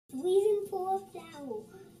Reason for a Flower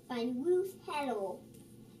by Ruth Heller.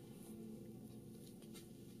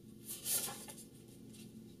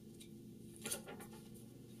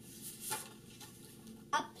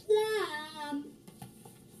 A plum.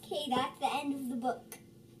 Okay, that's the end of the book.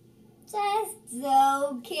 Just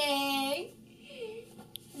okay.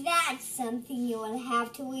 That's something you will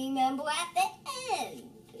have to remember at the end.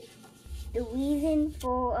 The Reason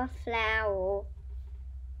for a Flower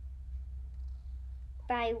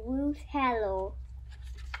by Ruth Heller.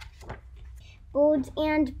 Birds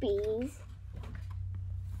and bees,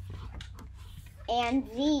 and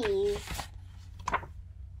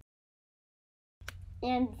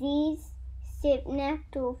these sip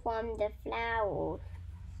nectar from the flowers.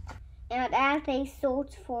 And as they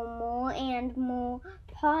search for more and more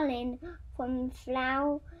pollen from the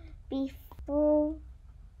flower, before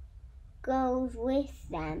goes with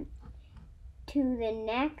them to the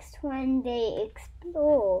next one they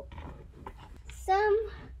explore. Some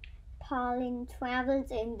pollen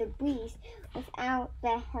travels in the breeze without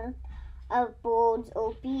the help of birds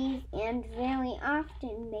or bees, and very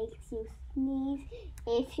often makes you sneeze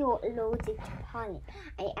if you're allergic to pollen.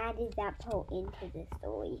 I added that part into the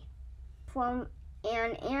story. From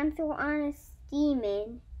an anther on a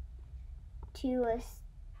stamen to a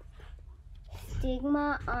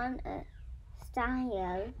stigma on a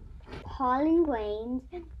style, pollen grains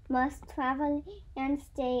must travel and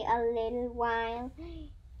stay a little while,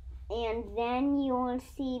 and then you'll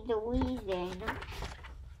see the reason.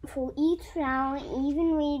 For each flower,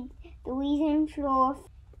 even with the reason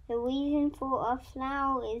for a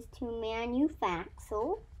flower is to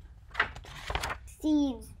manufacture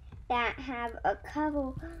seeds that have a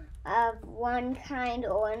cover of one kind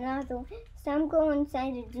or another. Some go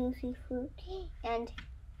inside a juicy fruit, and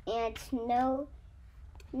it's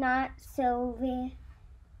not so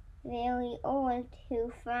very old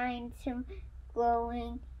to find some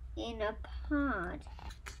growing in a pod.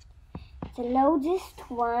 The largest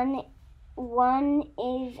one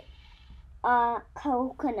is a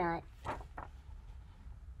coconut.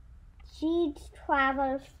 Seeds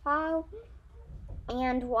travel far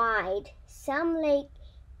and wide. Some like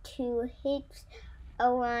to hitch a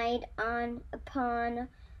ride upon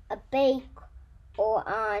a bake or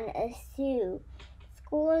on a shoe.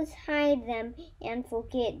 Squirrels hide them and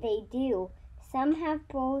forget they do. Some have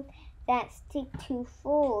burrs that stick to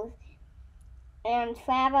furs and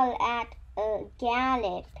travel at a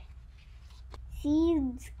gallop.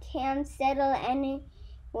 Seeds can settle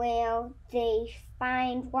anywhere they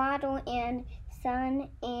find water, sun,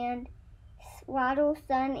 and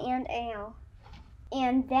air,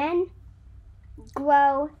 and then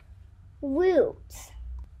grow roots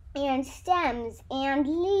and stems and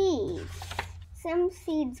leaves. Some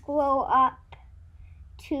seeds grow up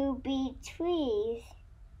to be trees.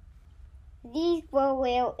 These grow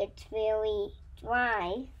where it's very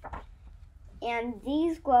dry, and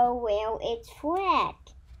these grow where it's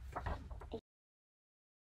wet.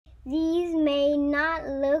 These may not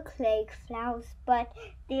look like flowers, but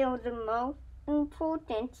they're the most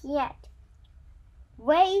important yet.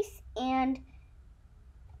 Rice and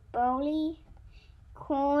barley,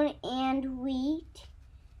 corn and wheat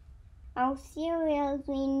are cereals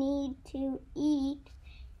we need to eat.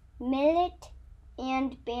 Millet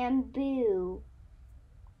and bamboo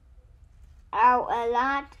are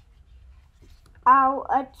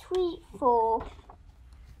a treat for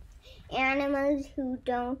animals who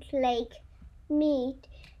don't like meat.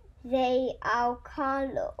 They are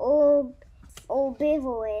called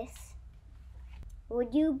herbivorous.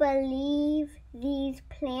 Would you believe these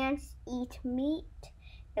plants eat meat?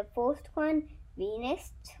 The first one,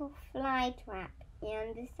 Venus flytrap,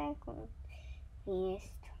 and the second, Venus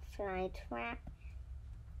flytrap,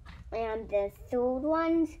 and the third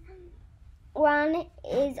one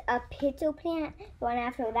is a pitcher plant. The one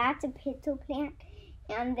after that's a pitcher plant,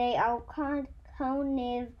 and they are called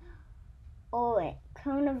carnivorous.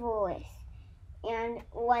 And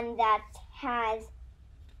one that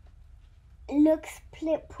looks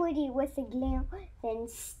pretty with a glare, then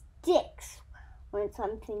sticks when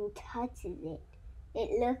something touches it.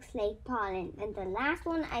 It looks like pollen. And the last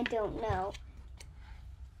one, I don't know.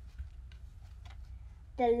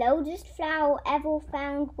 The largest flower ever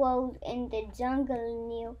found grows in the jungle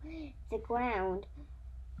near the ground.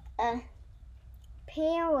 A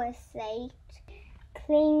parasite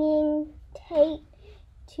clinging tight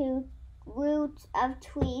to roots of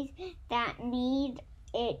trees that need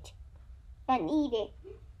it.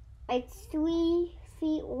 It's 3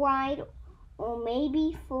 feet wide, or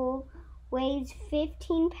maybe 4, weighs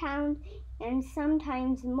 15 pounds and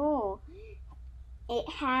sometimes more. It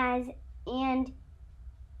has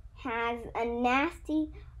has a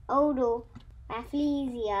nasty odor.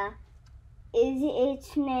 Rafflesia is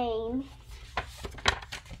its name.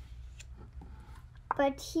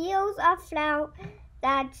 But here's a flower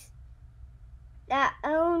that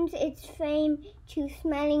owns its fame to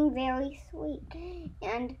smelling very sweet,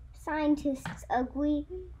 and scientists agree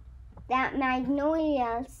that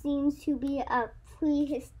magnolia seems to be a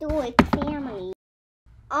prehistoric family.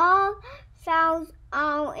 All flowers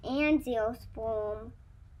are angiosperm.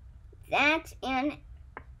 That's an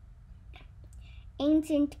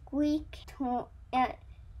ancient Greek term.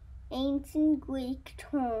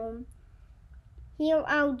 Here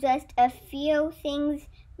are just a few things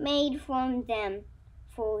made from them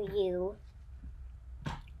for you.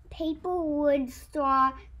 Paper, wood,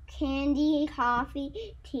 straw, candy,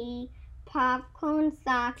 coffee, tea, popcorn,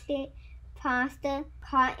 chocolate, pasta,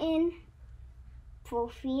 cotton,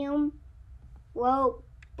 perfume, rope,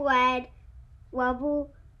 bread, rubber,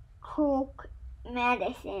 coke,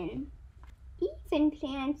 medicine. Even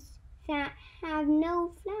plants that have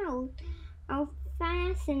no flowers are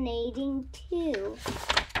fascinating too.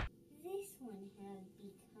 This one has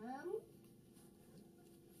become...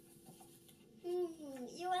 You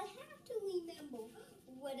will have to remember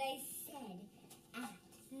what I said at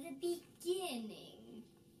the beginning.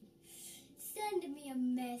 Send me a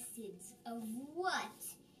message of what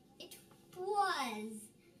it was.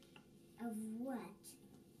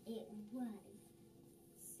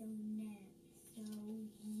 So now